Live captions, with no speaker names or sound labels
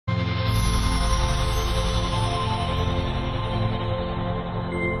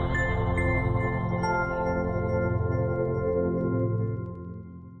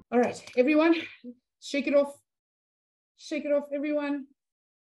right, everyone, shake it off. Shake it off, everyone.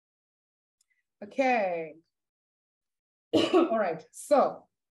 Okay. All right, so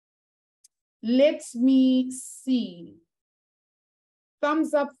let me see.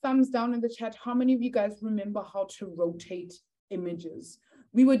 Thumbs up, thumbs down in the chat. How many of you guys remember how to rotate images?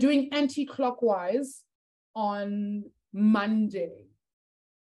 We were doing anti-clockwise on Monday.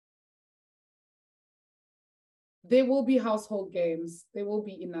 There will be household games. There will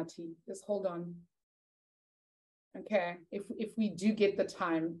be Inati. Just hold on. Okay, if we do get the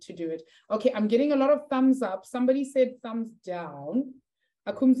time to do it. Okay, I'm getting a lot of thumbs up. Somebody said thumbs down.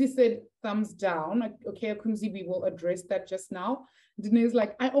 Akumzi said thumbs down. Okay, Akumzi, we will address that just now. Danae's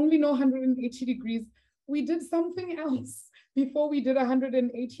like, I only know 180 degrees. We did something else before we did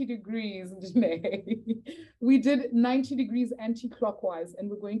 180 degrees, Danae. We did 90 degrees anti-clockwise, and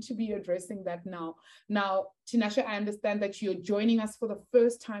we're going to be addressing that now. Now, Tinashe, I understand that you're joining us for the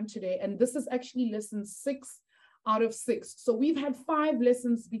first time today, and this is actually lesson 6 out of 6. So we've had 5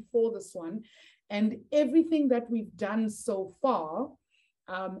 lessons before this one, and everything that we've done so far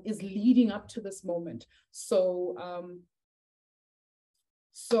is leading up to this moment. So,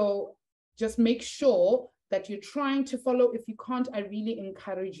 so just make sure that you're trying to follow. If you can't, I really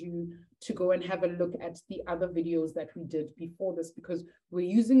encourage you to go and have a look at the other videos that we did before this, because we're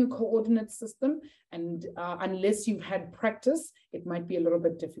using a coordinate system, and unless you've had practice, it might be a little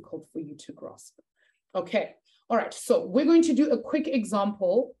bit difficult for you to grasp. Okay. All right, so we're going to do a quick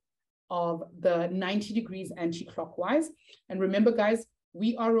example of the 90 degrees anti-clockwise. And remember, guys,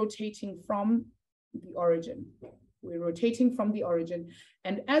 we are rotating from the origin. We're rotating from the origin.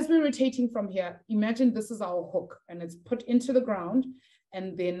 And as we're rotating from here, imagine this is our hook, and it's put into the ground,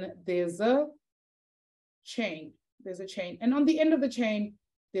 and then there's a chain. There's a chain. And on the end of the chain,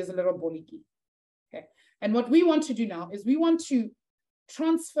 there's a little boliki. Okay. And what we want to do now is we want to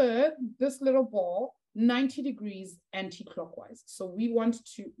transfer this little ball 90 degrees anti-clockwise. So we want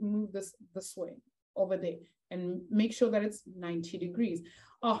to move this way over there and make sure that it's 90 degrees.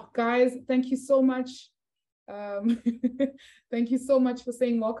 Oh, guys, thank you so much. Thank you so much for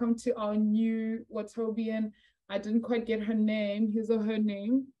saying welcome to our new Watobian. I didn't quite get her name. Here's her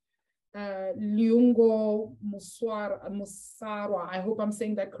name. Liungo Musarwa. I hope I'm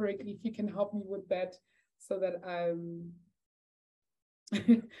saying that correctly. If you can help me with that so that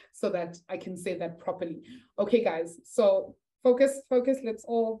so that I can say that properly. Okay, guys, so focus, let's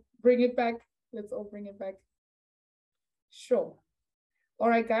all bring it back. Let's all bring it back. Sure. All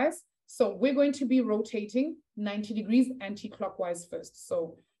right, guys, so we're going to be rotating 90 degrees anti-clockwise first.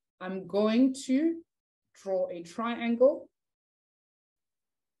 So I'm going to draw a triangle.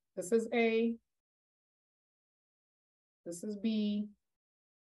 This is A, this is B,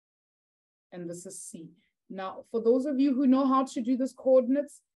 and this is C. Now, for those of you who know how to do this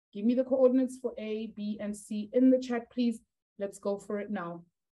coordinates, give me the coordinates for A, B, and C in the chat, please. Let's go for it now.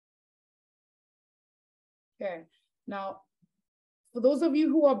 Okay, now, for those of you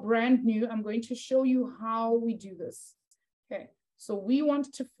who are brand new, I'm going to show you how we do this. Okay, so we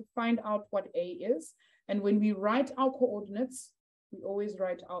want to find out what A is. And when we write our coordinates, we always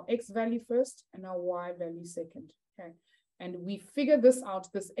write our X value first and our Y value second. Okay. And we figure this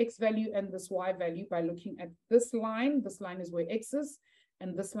out, this X value and this Y value, by looking at this line. This line is where X is,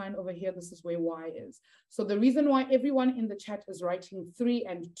 and this line over here, this is where Y is. So the reason why everyone in the chat is writing 3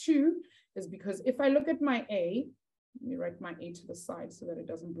 and 2 is because if I look at my A, let me write my A to the side so that it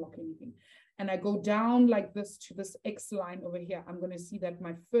doesn't block anything, and I go down like this to this X line over here, I'm going to see that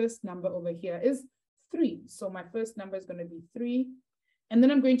my first number over here is 3. So my first number is going to be 3. And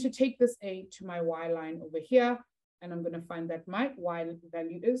then I'm going to take this A to my Y line over here, and I'm going to find that my Y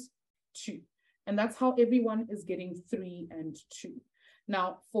value is 2. And that's how everyone is getting 3 and 2.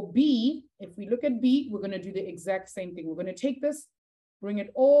 Now, for B, if we look at B, we're going to do the exact same thing. We're going to take this, bring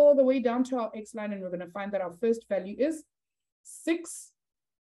it all the way down to our X line, and we're going to find that our first value is 6.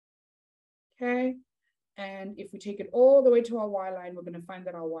 Okay. And if we take it all the way to our Y line, we're going to find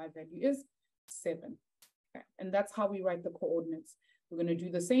that our Y value is 7. Okay. And that's how we write the coordinates. We're going to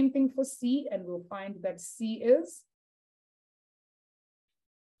do the same thing for C, and we'll find that C is,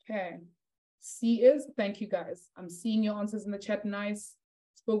 okay, C is, thank you guys. I'm seeing your answers in the chat. Nice.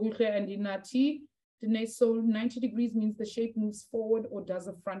 Spogukhe and Inati. Dene, so 90 degrees means the shape moves forward or does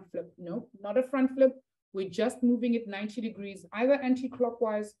a front flip? No, not a front flip. We're just moving it 90 degrees, either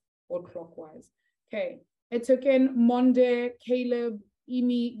anti-clockwise or clockwise. Okay. Etoken, Monde, Caleb,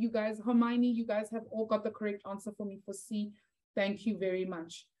 Emi, you guys, Hermione, you guys have all got the correct answer for me for C. Thank you very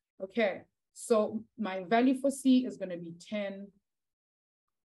much. Okay, so my value for C is going to be 10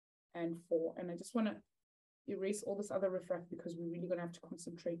 and 4. And I just want to erase all this other riffraff because we're really going to have to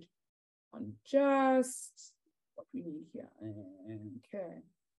concentrate on just what we need here. Okay.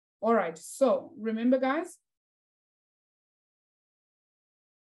 All right. So remember, guys.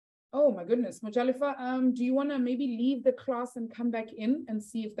 Oh my goodness, Mojalifa, do you want to maybe leave the class and come back in and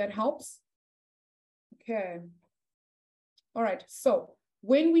see if that helps? Okay. All right. So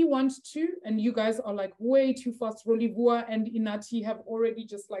when we want to, and you guys are like way too fast, Rolivua and Inati have already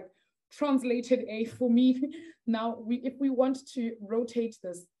just like translated A for me. Now, if we want to rotate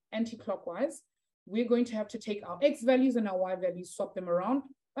this anti-clockwise, we're going to have to take our X values and our Y values, swap them around,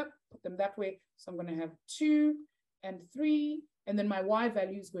 put them that way. So I'm going to have 2 and 3, and then my Y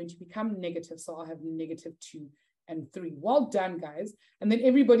value is going to become negative. So I'll have -2 and 3. Well done, guys. And then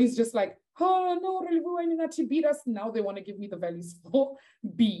everybody's just like, oh no, Rolivua and Inati beat us. Now they want to give me the values for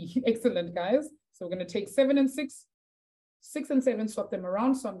B. Excellent, guys. So we're going to take 7 and 6. 6 and 7, swap them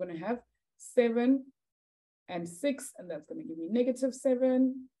around. So I'm going to have 7 and 6, and that's going to give me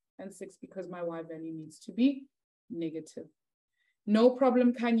 -7 and 6 because my Y value needs to be negative. No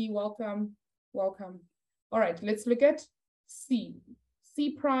problem, Kanye. Welcome. Welcome. All right, let's look at C.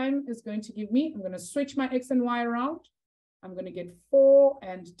 C prime is going to give me, I'm going to switch my X and Y around. I'm going to get 4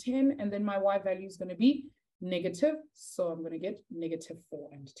 and 10, and then my Y value is going to be negative. So I'm going to get -4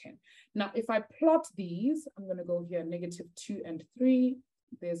 and 10. Now, if I plot these, I'm going to go here, -2 and 3.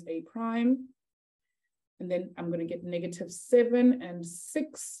 There's A prime. And then I'm going to get -7 and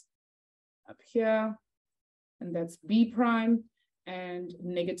 6 up here. And that's B prime. And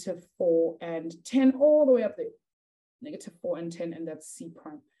 -4 and 10 all the way up there. -4 and 10, and that's C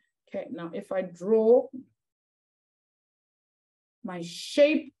prime. Okay, now if I draw my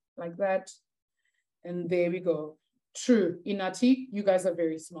shape like that, and there we go. True, Inati, you guys are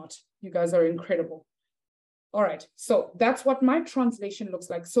very smart. You guys are incredible. All right, so that's what my translation looks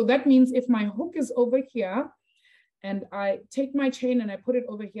like. So that means if my hook is over here, and I take my chain and I put it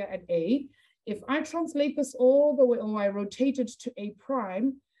over here at A, if I translate this all the way, or I rotate it to A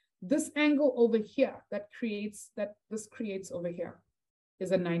prime, this angle over here that this creates over here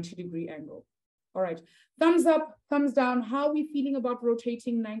is a 90-degree angle. All right, thumbs up, thumbs down. How are we feeling about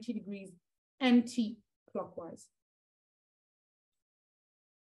rotating 90 degrees anti-clockwise?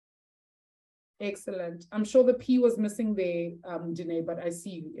 Excellent. I'm sure the P was missing there, Danae, but I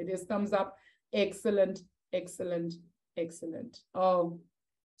see you. It is thumbs up. Excellent, excellent, excellent. Oh,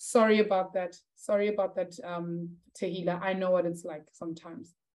 sorry about that. Sorry about that, Tehila. I know what it's like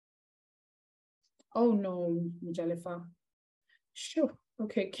sometimes. Oh no, Mujalifa. Sure.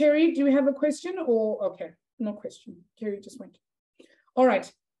 Okay, Carrie, do you have a question or, okay, no question. Carrie just went. All right,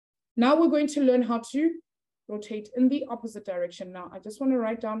 now we're going to learn how to rotate in the opposite direction. Now, I just want to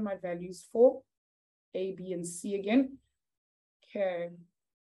write down my values for A, B, and C again. Okay,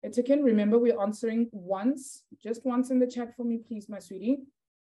 Etienne, remember we're answering once, just once in the chat for me, please, my sweetie.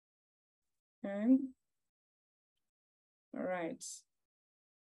 Okay. All right.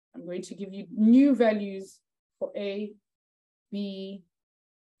 I'm going to give you new values for A, B,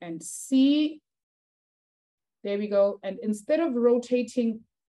 and C. There we go. And instead of rotating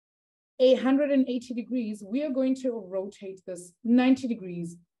 180 degrees, we are going to rotate this 90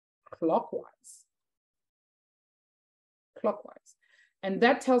 degrees clockwise. Clockwise. And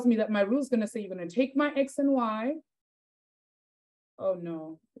that tells me that my rule is going to say you're going to take my X and Y. Oh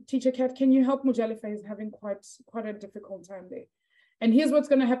no. Teacher Kat, can you help? Mujalifa is having quite a difficult time there. And here's what's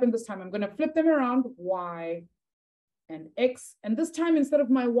going to happen this time. I'm going to flip them around, Y and X. And this time, instead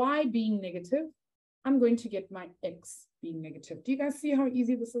of my Y being negative, I'm going to get my X being negative. Do you guys see how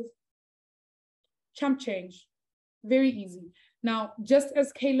easy this is? Chump change. Very easy. Now, just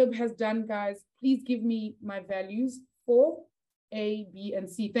as Caleb has done, guys, please give me my values for A, B, and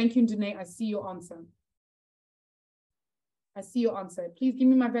C. Thank you, Danae. I see your answer. I see your answer. Please give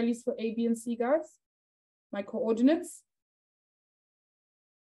me my values for A, B, and C, guys. My coordinates.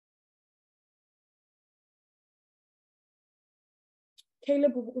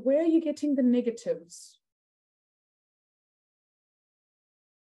 Caleb, where are you getting the negatives?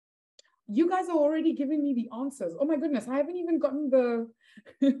 You guys are already giving me the answers. Oh my goodness, I haven't even gotten the,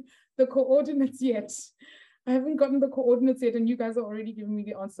 the coordinates yet. I haven't gotten the coordinates yet, and you guys are already giving me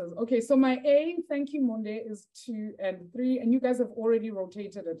the answers. Okay, so my A, thank you, Monde, is 2 and 3, and you guys have already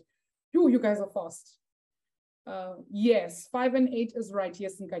rotated it. You guys are fast. Yes, 5 and 8 is right.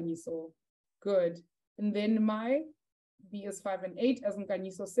 Yes, Nkanyiso. Good. And then my B is 5 and 8, as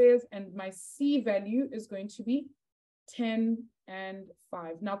Nkanyiso says, and my C value is going to be 10 and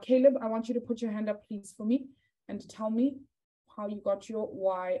 5. Now, Caleb, I want you to put your hand up, please, for me, and tell me how you got your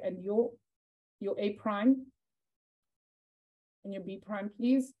Y and your A prime, and your B prime,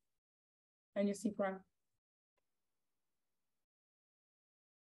 please, and your C prime.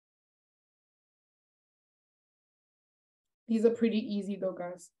 These are pretty easy though,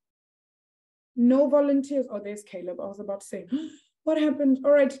 guys. No volunteers. Oh, there's Caleb. I was about to say, what happened?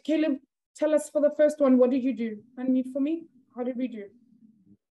 All right, Caleb, tell us for the first one, what did you do? Unmute for me. How did we do?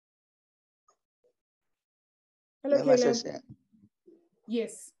 Hello, Caleb.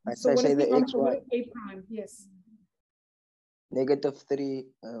 Yes. So what is the answer? What is A prime? Yes. -3,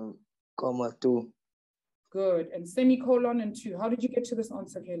 comma 2. Good. And semicolon and 2. How did you get to this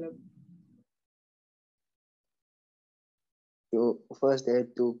answer, Caleb? You first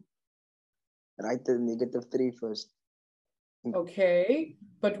had to write the -3 first. Okay.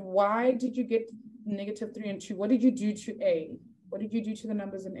 But why did you get -3 and 2? What did you do to A? What did you do to the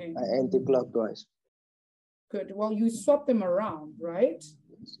numbers in A? Anti-clockwise. Good. Well, you swap them around, right?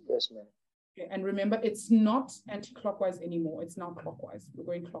 Yes, ma'am. Okay. And remember, it's not anti-clockwise anymore. It's now clockwise. We're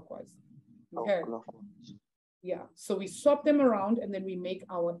going clockwise. Okay. Oh, clockwise. Yeah. So we swap them around and then we make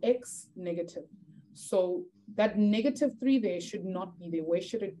our X negative. So that -3 there should not be there. Where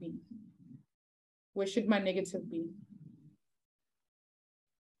should it be? Where should my negative be?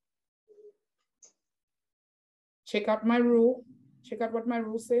 Check out my rule. Check out what my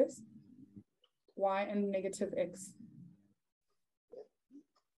rule says. Y and -X.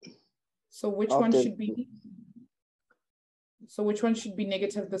 So which one should be? So which one should be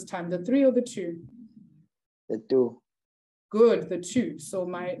negative this time? The 3 or the 2? The 2. Good, the 2. So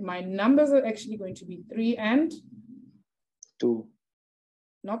my numbers are actually going to be 3 and 2.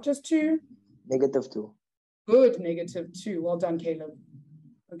 Not just 2. -2. Good, -2. Well done, Caleb.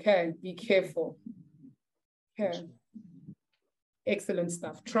 Okay, be careful. Okay. Excellent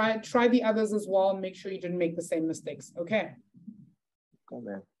stuff. Try the others as well. Make sure you didn't make the same mistakes. Okay.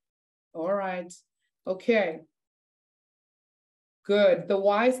 Okay. All right. Okay. Good. The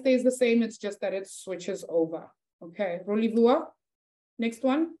Y stays the same. It's just that it switches over. Okay. Rolivua, next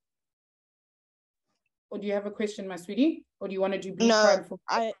one. Or do you have a question, my sweetie? Or do you want to do B prime?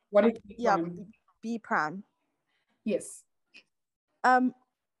 What is B prime? Yeah, B prime. Yes.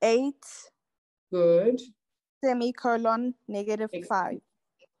 8. Good. Semicolon -5.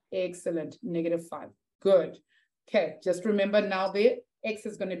 Excellent. -5. Good. Okay. Just remember now the X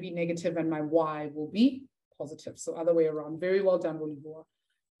is going to be negative and my Y will be positive. So other way around. Very well done, Rolivua.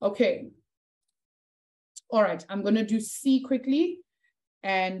 Okay. All right. I'm going to do C quickly.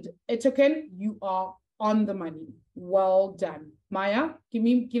 And Etoken, you are on the money. Well done. Maya, give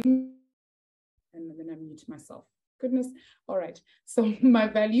me, and then I mute myself. Goodness. All right. So my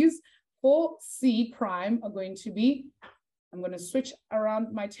values for C prime are going to be, I'm going to switch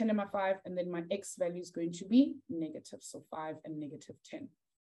around my 10 and my 5, and then my X value is going to be negative. So 5 and -10.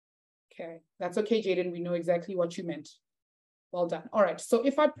 Okay. That's okay, Jaden. We know exactly what you meant. Well done. All right. So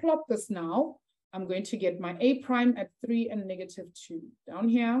if I plot this now, I'm going to get my A prime at 3 and -2 down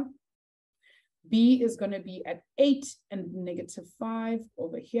here. B is going to be at 8 and -5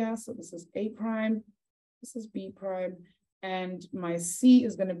 over here. So this is A prime. This is B prime. And my C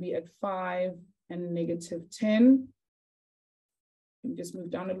is going to be at 5 and -10. Let me just move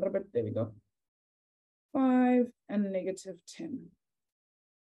down a little bit. There we go. 5 and -10.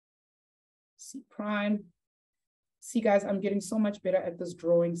 C prime. See, guys, I'm getting so much better at this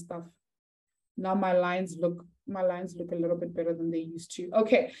drawing stuff. Now my lines look a little bit better than they used to.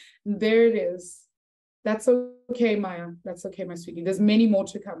 Okay, there it is. That's okay, Maya. That's okay, my sweetie. There's many more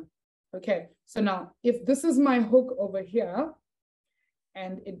to come. Okay, so now if this is my hook over here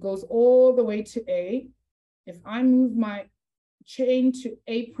and it goes all the way to A, if I move my chain to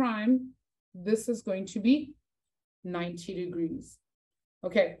A prime, this is going to be 90 degrees.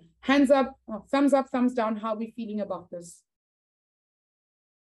 Okay, hands up, thumbs down. How are we feeling about this?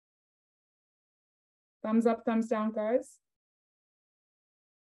 Thumbs up, thumbs down, guys.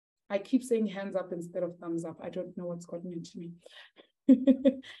 I keep saying hands up instead of thumbs up. I don't know what's gotten into me.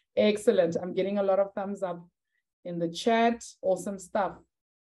 Excellent. I'm getting a lot of thumbs up in the chat. Awesome stuff.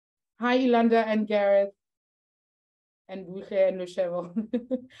 Hi, Ilanda and Gareth and Buche and Lushevo.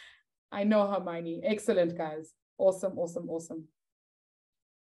 I know Hermione. Excellent, guys. Awesome, awesome, awesome.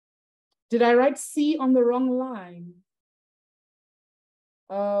 Did I write C on the wrong line?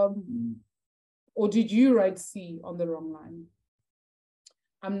 Or did you write C on the wrong line?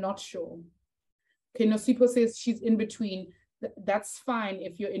 I'm not sure. Okay, Nosipo says she's in between. That's fine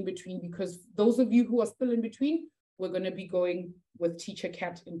if you're in between, because those of you who are still in between, we're going to be going with Teacher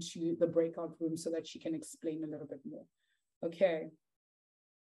Kat into the breakout room so that she can explain a little bit more. Okay.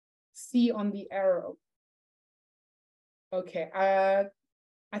 C on the arrow. Okay.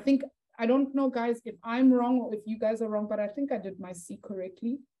 I think, I don't know, guys, if I'm wrong or if you guys are wrong, but I think I did my C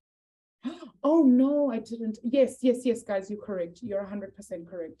correctly. Oh, no, I didn't. Yes, guys, you're correct. You're 100%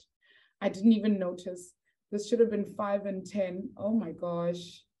 correct. I didn't even notice. This should have been 5 and 10. Oh my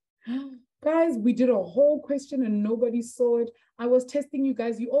gosh. Guys, we did a whole question and nobody saw it. I was testing you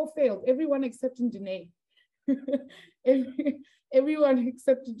guys. You all failed. Everyone except Danae. Everyone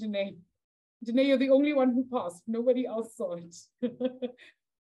except Danae. Danae, you're the only one who passed. Nobody else saw it.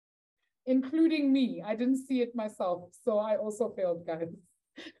 Including me. I didn't see it myself. So I also failed, guys.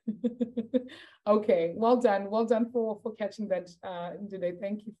 Okay, well done for catching that, Danae.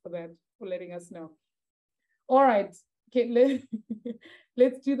 Thank you for that, for letting us know. All right, okay,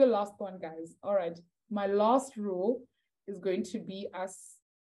 let's do the last one, guys. All right, my last rule is going to be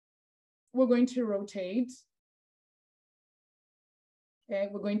we're going to rotate. Okay,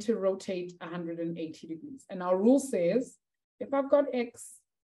 we're going to rotate 180 degrees. And our rule says, if I've got X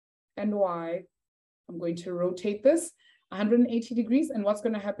and Y, I'm going to rotate this 180 degrees. And what's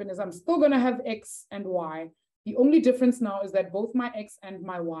going to happen is I'm still going to have X and Y. The only difference now is that both my X and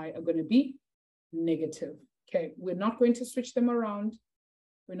my Y are going to be negative. Okay, we're not going to switch them around.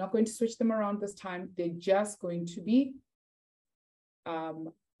 We're not going to switch them around this time. They're just going to be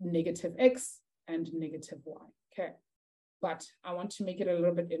negative X and negative Y. Okay, but I want to make it a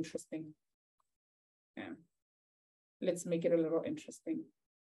little bit interesting. Yeah. Let's make it a little interesting.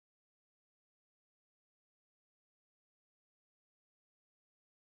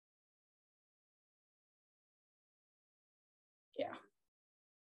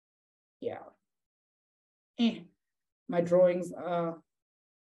 Yeah. My drawings are,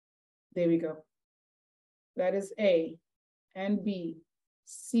 there we go. That is A and B,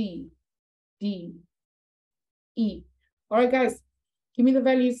 C, D, E. All right, guys, give me the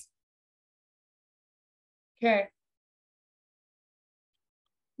values. Okay.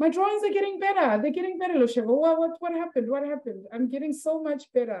 My drawings are getting better. They're getting better, Lusheva. What happened? What happened? I'm getting so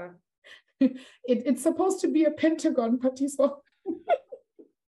much better. It's supposed to be a pentagon, Patiso.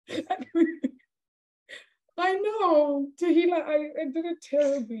 I know, Tahila, I did it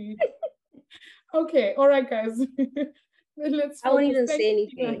terribly. Okay, all right, guys. Let's. I won't even say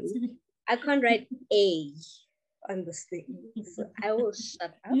anything. I can't write A on this thing, so I will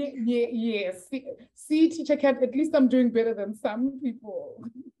shut up. Yeah. See, Teacher Kat, at least I'm doing better than some people.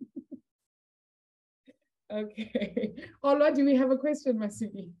 Okay. Ola, do we have a question,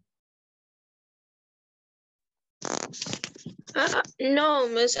 Masugi? No,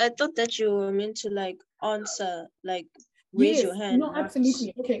 Miss. I thought that you were meant to like answer, like raise your hand. No,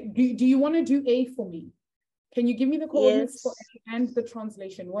 absolutely. Okay. Do you want to do A for me? Can you give me the coordinates for A and the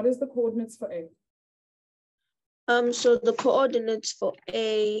translation? What is the coordinates for A? So the coordinates for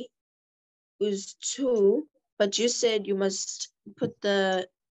A is 2, but you said you must put the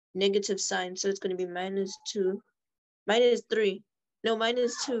negative sign, so it's going to be -2, -3. No,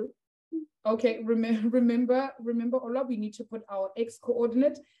 -2. Okay, remember, Ola, we need to put our X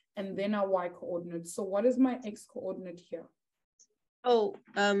coordinate and then our Y coordinate. So what is my X coordinate here? Oh,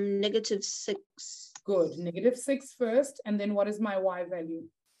 -6. Good, -6 first, and then what is my Y value?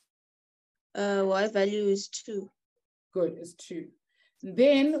 Y value is 2. Good, is 2.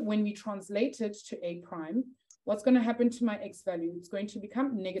 Then when we translate it to A prime, what's going to happen to my X value? It's going to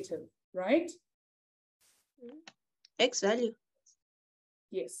become negative, right? X value?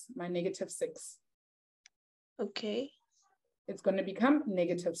 Yes, my -6. Okay. It's going to become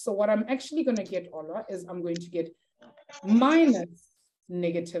negative. So what I'm actually going to get, Ola, is I'm going to get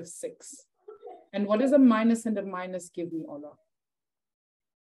 -6. And what does a minus and a minus give me, Ola?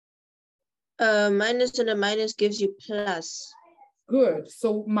 Minus and a minus gives you plus. Good.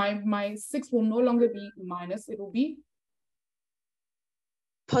 So my 6 will no longer be minus. It will be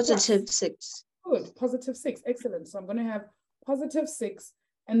 +6. Good. +6. Excellent. So I'm going to have +6.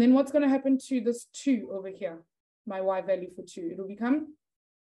 And then what's going to happen to this 2 over here? My Y value for 2. It will become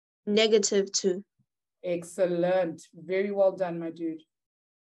 -2. Excellent. Very well done, my dude.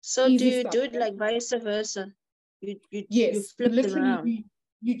 So Easy do you stuff, do it right? like vice versa? Yes, you flip them around.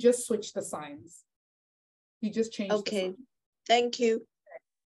 You just switch the signs. You just change the signs. Thank you.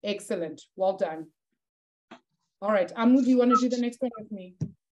 Excellent. Well done. All right. Amu, do you want to do the next one with me?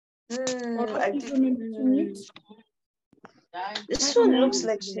 Please remember to mute. This one looks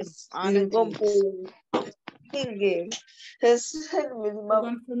like she's in game. Hold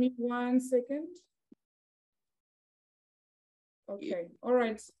on for me 1 second. Okay. All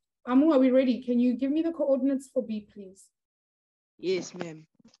right. Amu, are we ready? Can you give me the coordinates for B, please? Yes, ma'am.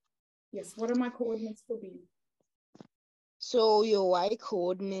 Yes. What are my coordinates for B? So your Y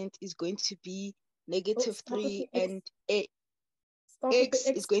coordinate is going to be -3 and X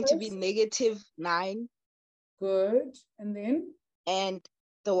is going to be -9. Good. And then? And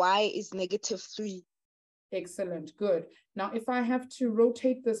the Y is -3. Excellent, good. Now, if I have to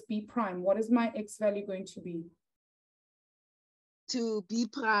rotate this B prime, what is my X value going to be? To B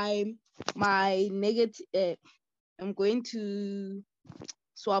prime, my negative, I'm going to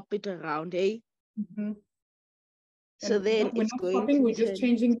swap it around, eh? Mm-hmm. So then we're it's not going swapping, to we're just turn,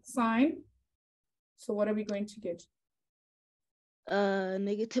 changing the sign. So what are we going to get?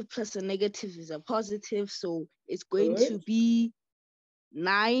 negative plus a negative is a positive, so it's going Good. to be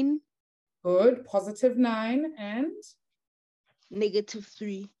 9. Good, positive 9 and? Negative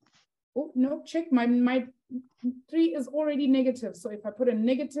 3. Oh, no, check, my 3 is already negative. So if I put a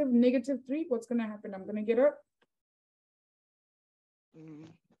negative, negative 3, what's gonna happen? I'm gonna get a,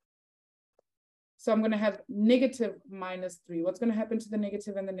 so I'm gonna have negative minus 3. What's gonna happen to the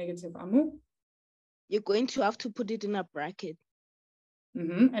negative and the negative, Amu? You're going to have to put it in a bracket.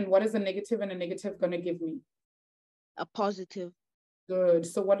 And what is a negative and a negative gonna give me? A positive. Good,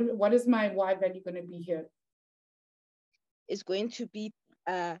 so what is my Y value gonna be here? It's going to be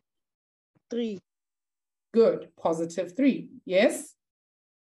 3. Good, positive 3, yes?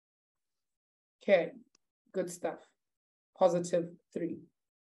 Okay, good stuff, positive 3.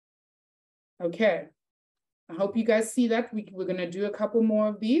 Okay, I hope you guys see that. We're gonna do a couple more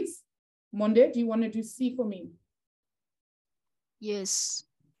of these. Monde, do you wanna do C for me? Yes,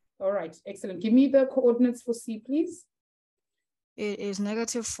 All right, excellent. Give me the coordinates for C, please. it is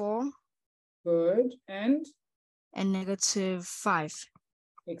 -4 Good, and? and -5.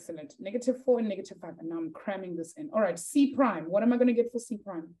 Excellent, -4 and -5, and now I'm cramming this in. All right, C prime, what am I gonna get for C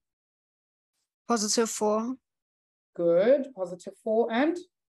prime? +4, Good, +4 and?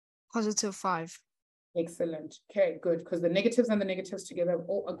 +5. Excellent, okay, good, because the negatives and the negatives together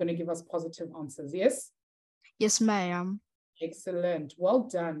all are gonna give us positive answers, yes? Yes, ma'am. Excellent, well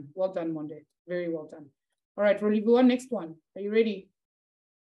done, Monde, very well done. All right, Rolivua, next one, are you ready?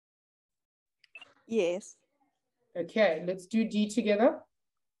 Yes. Okay, let's do D together.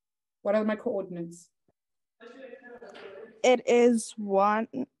 What are my coordinates? It is +1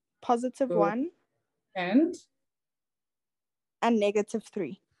 Good. And?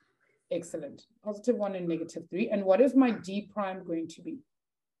 -3. Excellent, +1 and -3. And what is my D prime going to be?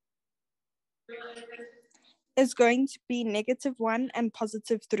 It's going to be -1 and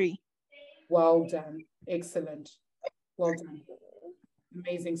 +3. Well done, excellent, well done,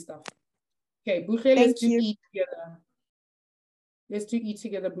 amazing stuff. Okay, Buche, let's do E together. Let's do E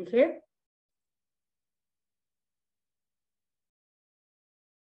together, Buche.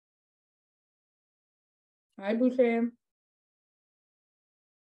 Hi, Buche.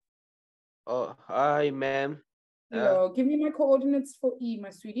 Oh, hi, ma'am. Hello, give me my coordinates for E,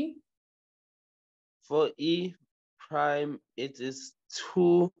 my sweetie. For E prime, it is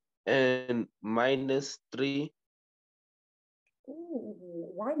 2 and -3.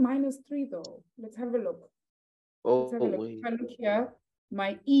 Ooh, why -3 though? Let's have a look. Oh, Let's have a look. wait. If I look here,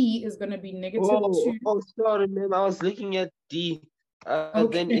 my E is going to be -2. Oh, sorry, ma'am. I was looking at D.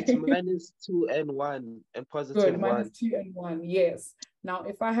 Then it's -2 and 1 and +1. Good, -2 and 1, yes. Now,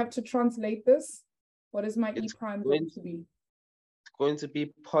 if I have to translate this, what is my E prime going to be? It's going to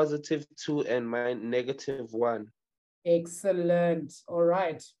be +2 and -1. Excellent. All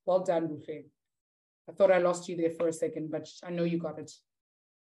right. Well done, Buffet. I thought I lost you there for a second, but I know you got it.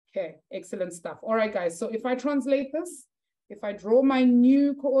 Okay, excellent stuff. All right, guys. So if I translate this, if I draw my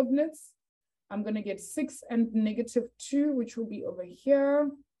new coordinates, I'm going to get 6 and -2, which will be over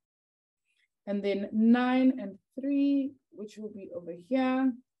here. And then 9 and 3, which will be over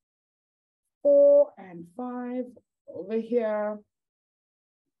here. 4 and 5 over here.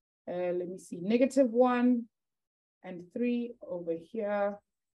 Let me see, -1 and 3 over here.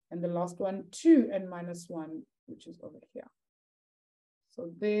 And the last one, 2 and -1, which is over here. So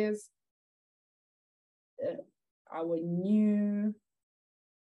there's our new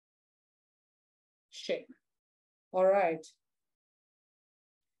shape. All right.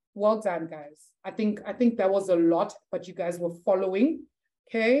 Well done, guys. I think that was a lot, but you guys were following.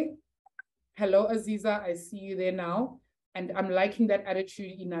 Okay. Hello, Aziza. I see you there now. And I'm liking that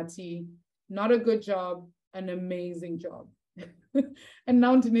attitude, Inati. Not a good job, an amazing job. And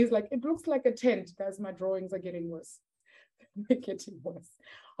now Danae's like, it looks like a tent. Guys, my drawings are getting worse. They're getting worse.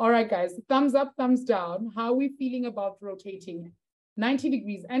 All right, guys. Thumbs up, thumbs down. How are we feeling about rotating 90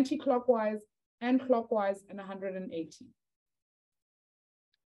 degrees anti-clockwise and clockwise and 180?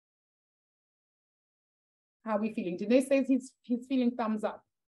 How are we feeling? Danae says he's feeling thumbs up.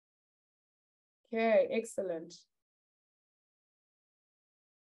 Okay, excellent.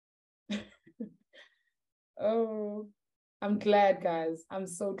 Oh, I'm glad, guys. I'm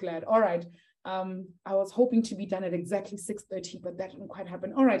so glad. All right. I was hoping to be done at exactly 6:30, but that didn't quite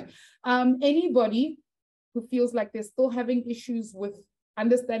happen. All right. Anybody who feels like they're still having issues with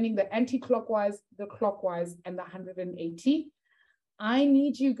understanding the anti-clockwise, the clockwise, and the 180, I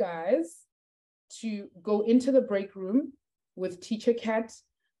need you guys to go into the break room with Teacher Kat.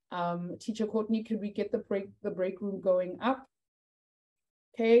 Teacher Courtney, could we get the break room going up?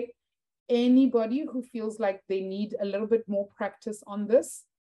 Okay. Anybody who feels like they need a little bit more practice on this,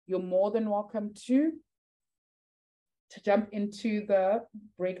 you're more than welcome to jump into the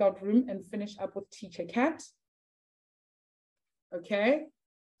breakout room and finish up with Teacher Kat. Okay.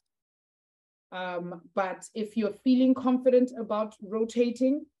 But if you're feeling confident about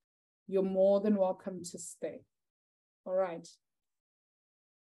rotating, you're more than welcome to stay. All right.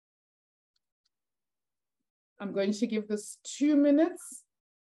 I'm going to give this 2 minutes.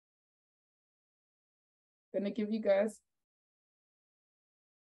 I'm going to give you guys.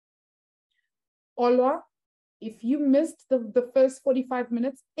 Olwa, if you missed the first 45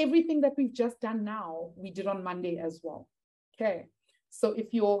 minutes, everything that we've just done now, we did on Monday as well. Okay. So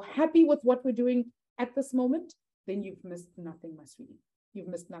if you're happy with what we're doing at this moment, then you've missed nothing, my sweetie. You've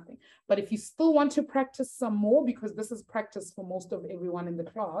missed nothing. But if you still want to practice some more, because this is practice for most of everyone in the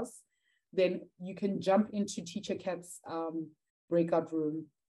class, then you can jump into Teacher Kat's breakout room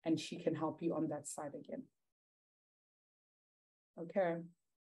and she can help you on that side again. Okay.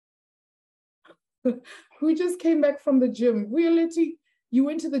 Who just came back from the gym? Really? You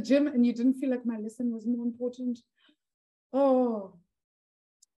went to the gym and you didn't feel like my lesson was more important? Oh,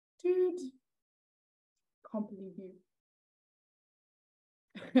 dude, can't believe you.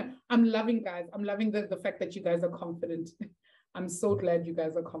 I'm loving, guys. I'm loving the fact that you guys are confident. I'm so glad you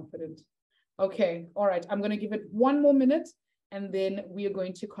guys are confident. Okay, all right. I'm going to give it 1 more minute and then we are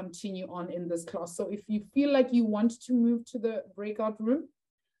going to continue on in this class. So if you feel like you want to move to the breakout room,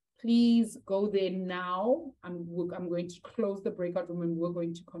 please go there now. I'm going to close the breakout room and we're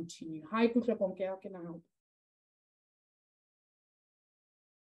going to continue. Hi, Kutlapomke, how can I help?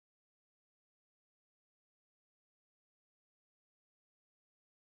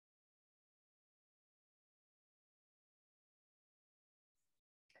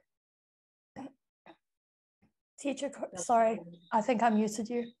 Teacher, sorry, I think I muted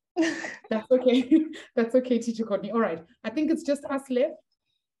you. That's okay. That's okay, Teacher Courtney. All right. I think it's just us left.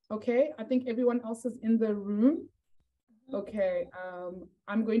 Okay. I think everyone else is in the room. Okay.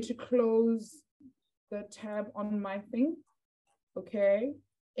 I'm going to close the tab on my thing. Okay.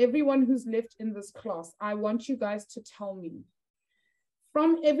 Everyone who's left in this class, I want you guys to tell me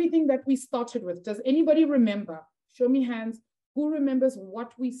from everything that we started with. Does anybody remember? Show me hands. Who remembers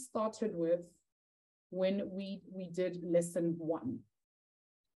what we started with when we did lesson 1?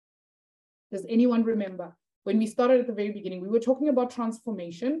 Does anyone remember? When we started at the very beginning, we were talking about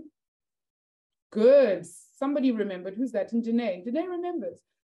transformation. Good. Somebody remembered. Who's that? And Danae. Danae remembers.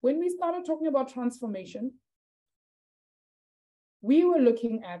 When we started talking about transformation, we were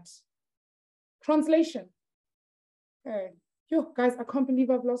looking at translation. Okay. Yo, guys, I can't believe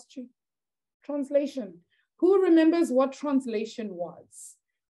I've lost you. Translation. Who remembers what translation was?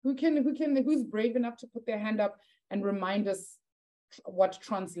 Who's brave enough to put their hand up and remind us what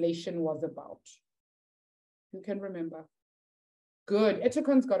translation was about? Who can remember? Good.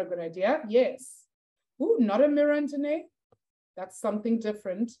 Etokon's got a good idea. Yes. Ooh, not a mirror, Anthony. That's something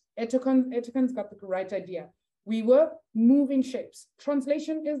different. Etokon's got the right idea. We were moving shapes.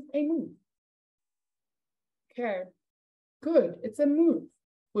 Translation is a move. Okay. Good. It's a move.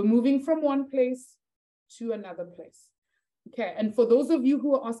 We're moving from one place to another place. Okay, and for those of you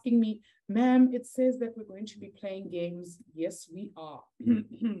who are asking me, ma'am, it says that we're going to be playing games. Yes, we are.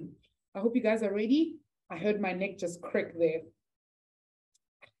 I hope you guys are ready. I heard my neck just crick there.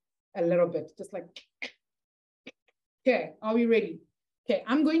 A little bit, just like. Okay, are we ready? Okay,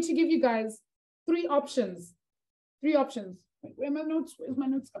 I'm going to give you guys 3 options. 3 options. Wait, where are my notes? Where's my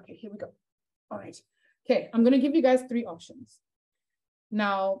notes? Okay, here we go. All right. Okay, I'm going to give you guys 3 options.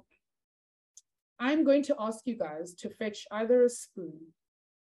 Now, I'm going to ask you guys to fetch either a spoon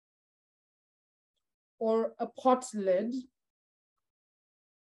or a pot lid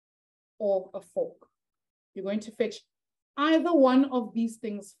or a fork. You're going to fetch either one of these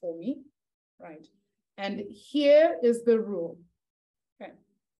things for me, right? And here is the rule. Okay.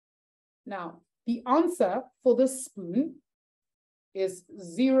 Now, the answer for this spoon is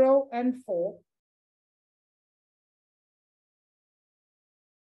 0 and 4.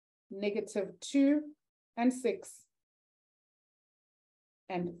 -2 and 6,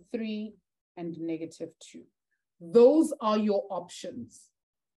 and 3 and -2. Those are your options.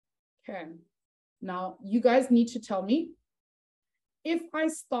 Okay. Now, you guys need to tell me if I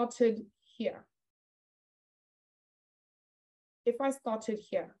started here. If I started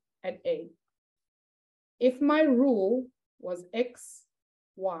here at A, if my rule was X,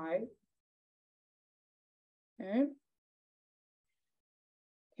 Y, okay,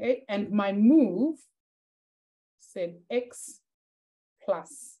 okay, and my move said X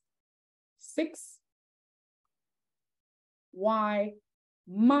plus 6, Y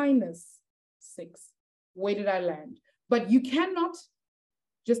minus 6, where did I land? But you cannot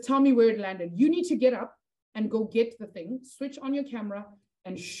just tell me where it landed. You need to get up and go get the thing, switch on your camera,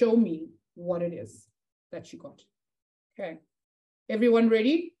 and show me what it is that you got. Okay, everyone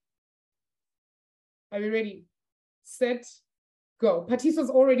ready? Are we ready? Set, go. Patisa's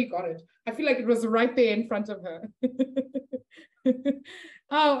already got it. I feel like it was right there in front of her.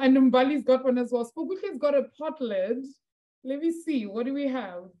 Oh, and Mbali's got one as well. Spokutle's got a pot lid. Let me see, what do we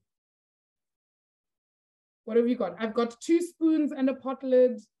have? What have you got? I've got 2 spoons and a pot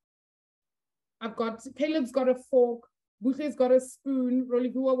lid. I've got, Caleb's got a fork. Butle's got a spoon.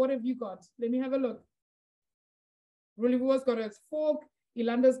 Rolivua, what have you got? Let me have a look. Rolivua's got a fork.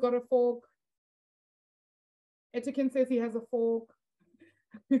 Ilanda's got a fork. Etienne says he has a fork.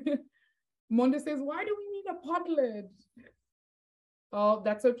 Monde says, why do we need a pot lid? Oh,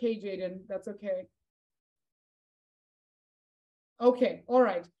 that's okay, Jaden. That's okay. Okay, all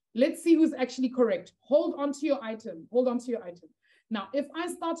right. Let's see who's actually correct. Hold on to your item. Hold on to your item. Now, if I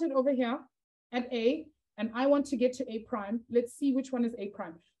started over here at A and I want to get to A prime, let's see which one is A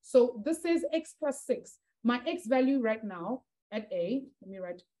prime. So this says X plus 6. My X value right now at A, let me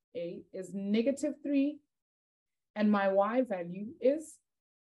write A, is -3. And my Y value is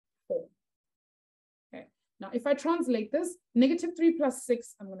 4. Okay. Now, if I translate this, -3 plus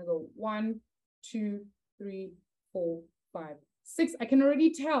 6, I'm going to go 1, 2, 3, 4, 5, 6. I can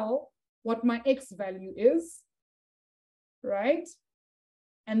already tell what my X value is, right?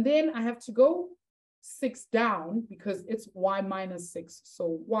 And then I have to go 6 down because it's Y minus 6. So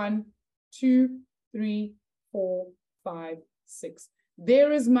 1, 2, 3, 4, 5, 6.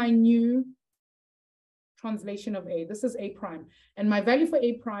 There is my new translation of A. This is A prime. And my value for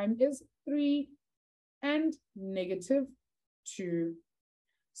A prime is 3 and -2.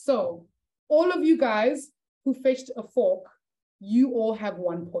 So all of you guys who fetched a fork, you all have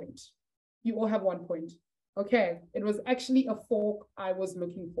 1 point. You all have 1 point. Okay, it was actually a fork I was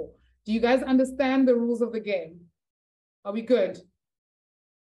looking for. Do you guys understand the rules of the game? Are we good?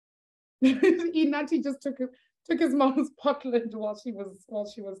 Inati just took his mom's pot lid while she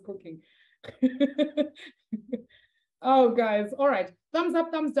was cooking. Oh, guys. All right. Thumbs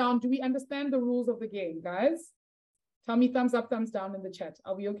up, thumbs down. Do we understand the rules of the game, guys? Tell me thumbs up, thumbs down in the chat.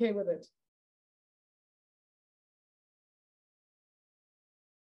 Are we okay with it?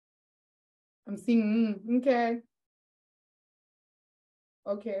 I'm seeing, okay.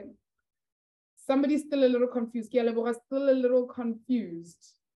 Okay. Somebody's still a little confused. Kialebora's still a little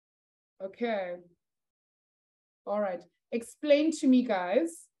confused. Okay. All right. Explain to me,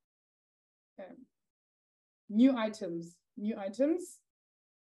 guys. Okay. New items. New items.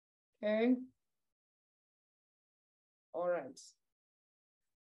 Okay. All right.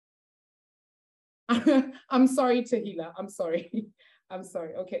 I'm sorry, Tahila. I'm sorry. I'm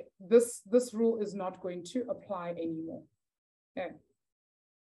sorry. Okay. This rule is not going to apply anymore. Okay.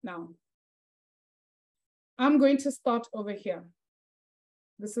 Now, I'm going to start over here.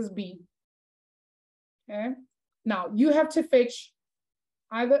 This is B. Okay. Now, you have to fetch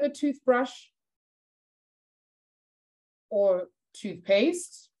either a toothbrush or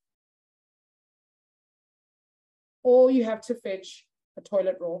toothpaste, or you have to fetch a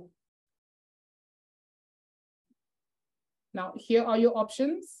toilet roll. Now, here are your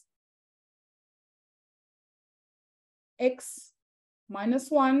options. X minus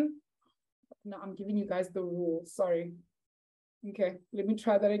 1. Now, I'm giving you guys the rule. Sorry. Okay, let me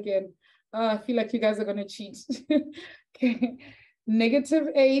try that again. I feel like you guys are going to cheat. Okay,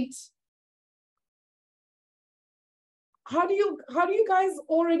 -8. How do you guys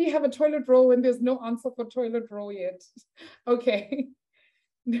already have a toilet roll when there's no answer for toilet roll yet? Okay.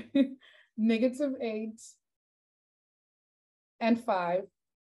 -8 and 5.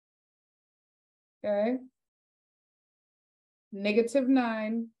 Okay.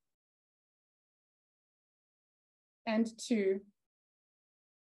 -9 and 2.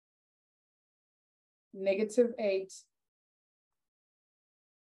 -8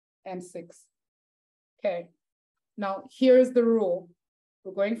 and 6. Okay. Now, here's the rule.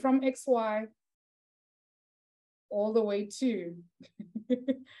 We're going from XY all the way to,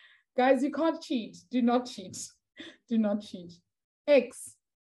 guys, you can't cheat. Do not cheat. Do not cheat. X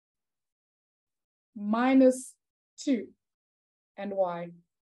minus 2 and Y.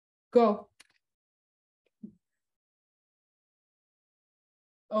 Go.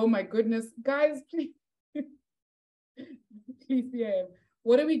 Oh my goodness. Guys, please. Please behave.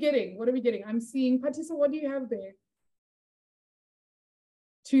 What are we getting? What are we getting? I'm seeing, Patisa, what do you have there?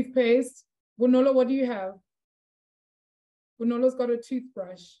 Toothpaste. Bonolo, what do you have? Bonolo's got a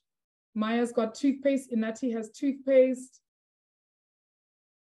toothbrush. Maya's got toothpaste. Inati has toothpaste.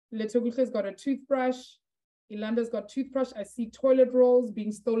 Letogulche's got a toothbrush. Ilanda's got toothbrush. I see toilet rolls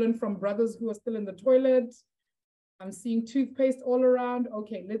being stolen from brothers who are still in the toilet. I'm seeing toothpaste all around.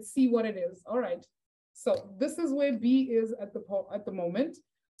 Okay, let's see what it is. All right. So this is where B is at the moment.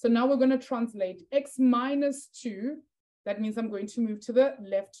 So now we're going to translate x minus 2. That means I'm going to move to the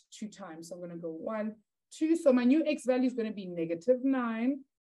left 2 times. So I'm going to go 1, 2. So my new x value is going to be -9.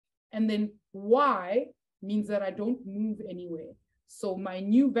 And then y means that I don't move anywhere. So my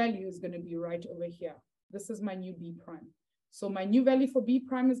new value is going to be right over here. This is my new B prime. So my new value for B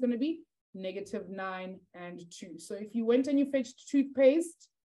prime is going to be -9 and 2. So if you went and you fetched toothpaste,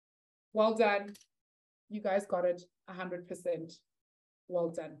 well done. You guys got it 100%. Well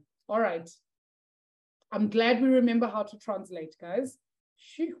done. All right. I'm glad we remember how to translate, guys.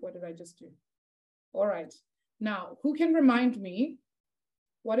 Phew, what did I just do? All right. Now, who can remind me,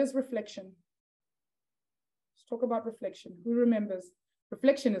 what is reflection? Let's talk about reflection. Who remembers?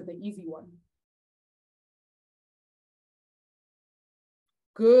 Reflection is the easy one.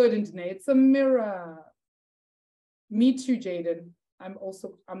 Good, Indine. It's a mirror. Me too, Jaden. I'm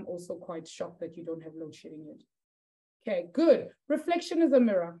also quite shocked that you don't have load shedding yet. Okay, good. Reflection is a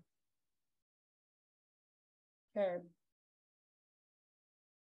mirror. Okay.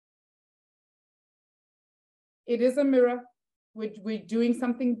 It is a mirror. We're doing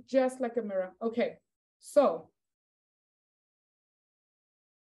something just like a mirror. Okay, so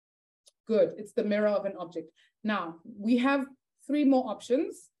good. It's the mirror of an object. Now we have 3 more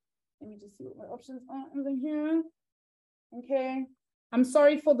options. Let me just see what my options are over here. Okay. I'm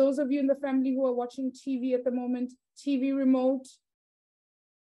sorry for those of you in the family who are watching TV at the moment. TV remote,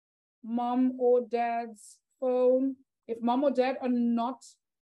 mom or dad's phone. If mom or dad are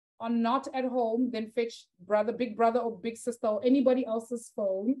not at home, then fetch big brother or big sister or anybody else's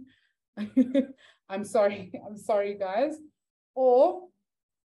phone. I'm sorry, guys. Or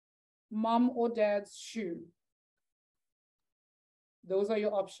mom or dad's shoe. Those are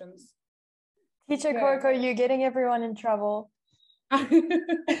your options. Teacher Coco, you're getting everyone in trouble. I'm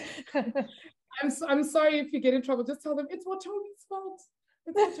sorry if you get in trouble. Just tell them it's Watobe's fault.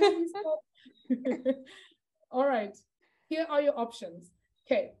 It's Watobe's fault. All right. Here are your options.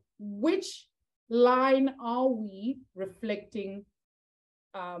 Okay. Which line are we reflecting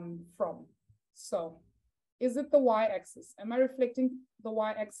from? So, is it the y-axis? Am I reflecting the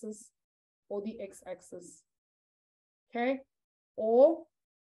y-axis or the x-axis? Okay. Or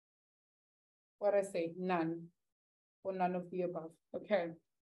what I say, none, or none of the above. Okay.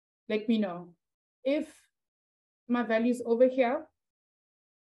 Let me know if my value is over here.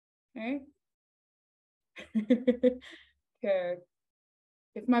 Okay. Okay.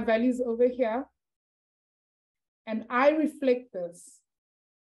 If my value is over here and I reflect this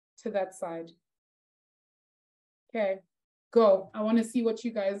to that side. Okay. Go. I want to see what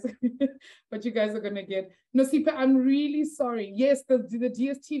you guys are gonna get. No, Sipa, I'm really sorry. Yes, the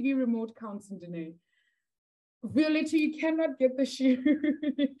DSTV remote counts in Dene. Violetta, you cannot get the shoe.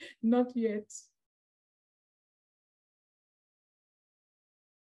 Not yet.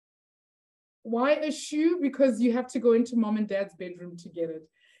 Why a shoe? Because you have to go into mom and dad's bedroom to get it.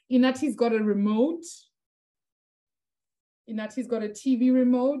 Inati's got a remote. Inati's got a TV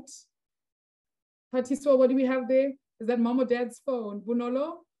remote. Patiswa, what do we have there? Is that mom or dad's phone?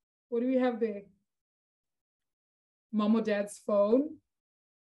 Bunolo, what do we have there? Mom or dad's phone.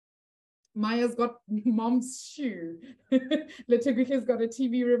 Maya's got mom's shoe. Letogriche's got a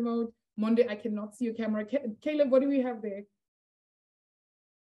TV remote. Monday, I cannot see your camera. Caleb, what do we have there?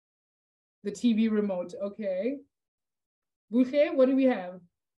 The TV remote, okay. Buche, what do we have?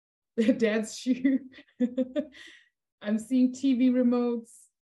 The dad's shoe. I'm seeing TV remotes.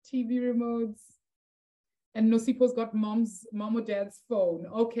 And Nosipo's got mom or dad's phone.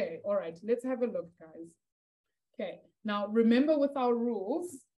 Okay, all right, let's have a look, guys. Okay, now remember with our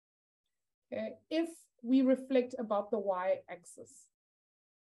rules, okay, if we reflect about the y-axis,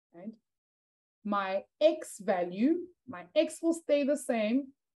 right? My x value, my x will stay the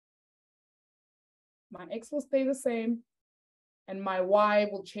same. My x will stay the same, and my y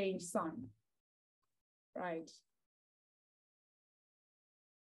will change sign, right?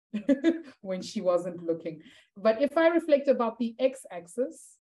 When she wasn't looking. But if I reflect about the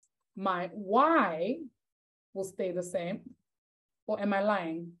x-axis, my y will stay the same. Or am I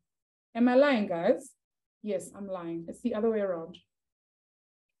lying? Am I lying, guys? Yes, I'm lying. It's the other way around.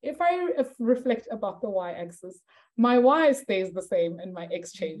 if I reflect about the y-axis, my y stays the same and my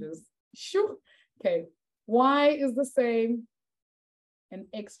x changes. Sure. Okay, y is the same and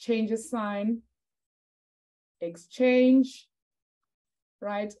x changes sign, exchange,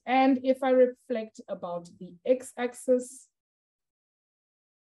 right? And if I reflect about the x-axis,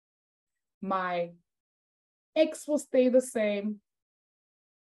 my x will stay the same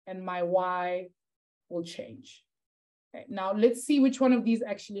and my y will change. Okay, now let's see which one of these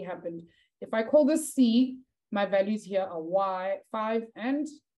actually happened. If I call this C, my values here are y, 5 and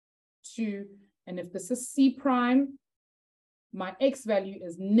 2. And if this is C prime, my x value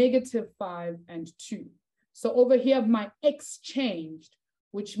is -5 and 2. So over here, my x changed,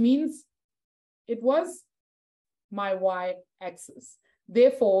 which means it was my y-axis.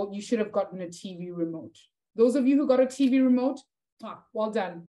 Therefore, you should have gotten a TV remote. Those of you who got a TV remote, well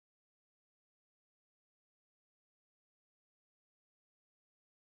done.